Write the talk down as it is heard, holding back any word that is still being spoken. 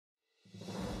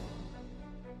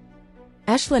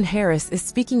Ashlyn Harris is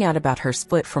speaking out about her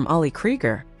split from Ali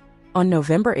Krieger. On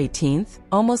November 18th,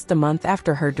 almost a month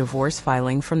after her divorce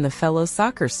filing from the fellow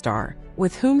soccer star,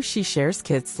 with whom she shares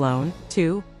kids Sloan,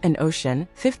 2, and Ocean,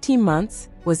 15 months,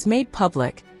 was made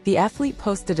public, the athlete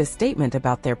posted a statement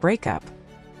about their breakup.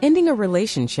 Ending a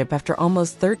relationship after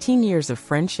almost 13 years of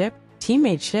friendship,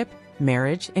 teammateship,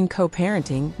 marriage, and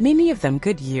co-parenting, many of them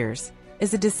good years,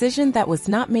 is a decision that was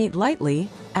not made lightly,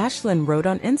 Ashlyn wrote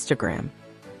on Instagram.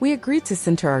 We agreed to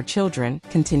center our children,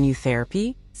 continue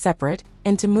therapy, separate,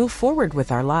 and to move forward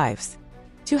with our lives.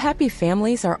 2 happy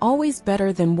families are always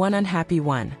better than 1 unhappy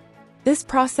one. This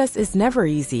process is never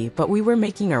easy, but we were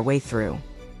making our way through.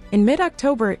 In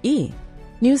mid-October,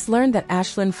 News learned that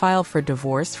Ashlyn filed for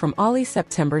divorce from Ali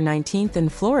September 19th in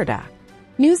Florida.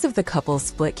 News of the couple's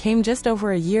split came just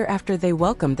over a year after they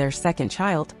welcomed their second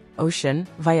child, Ocean,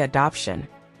 via adoption.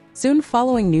 Soon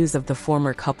following news of the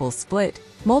former couple's split,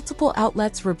 multiple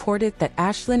outlets reported that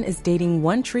Ashlyn is dating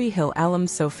One Tree Hill alum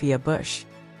Sophia Bush.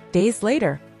 Days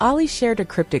later, Ali shared a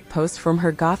cryptic post from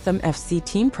her Gotham FC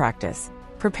team practice,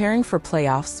 preparing for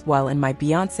playoffs while in my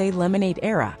Beyoncé Lemonade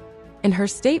era. In her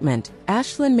statement,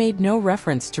 Ashlyn made no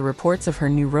reference to reports of her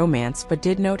new romance but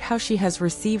did note how she has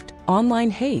received online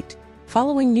hate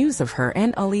following news of her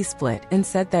and Ali's split and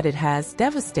said that it has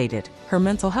devastated her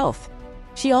mental health.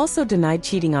 She also denied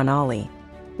cheating on Ali.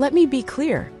 "Let me be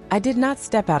clear, I did not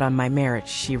step out on my marriage,"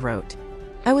 she wrote.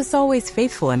 "I was always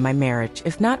faithful in my marriage,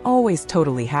 if not always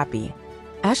totally happy."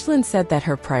 Ashlyn said that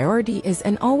her priority is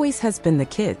and always has been the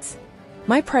kids.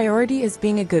 "My priority is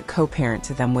being a good co-parent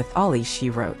to them with Ali," she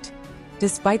wrote.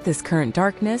 "Despite this current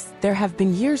darkness, there have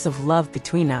been years of love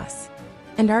between us.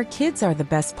 And our kids are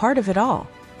the best part of it all.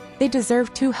 They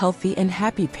deserve 2 healthy and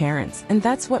happy parents, and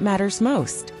that's what matters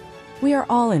most. We are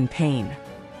all in pain."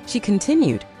 She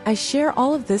continued, "I share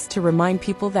all of this to remind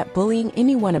people that bullying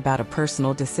anyone about a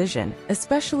personal decision,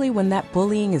 especially when that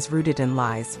bullying is rooted in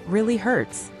lies, really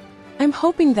hurts. I'm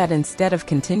hoping that instead of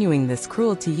continuing this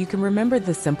cruelty, you can remember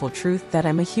the simple truth that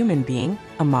I'm a human being,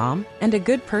 a mom, and a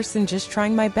good person just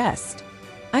trying my best.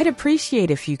 I'd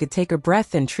appreciate if you could take a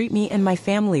breath and treat me and my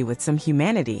family with some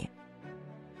humanity."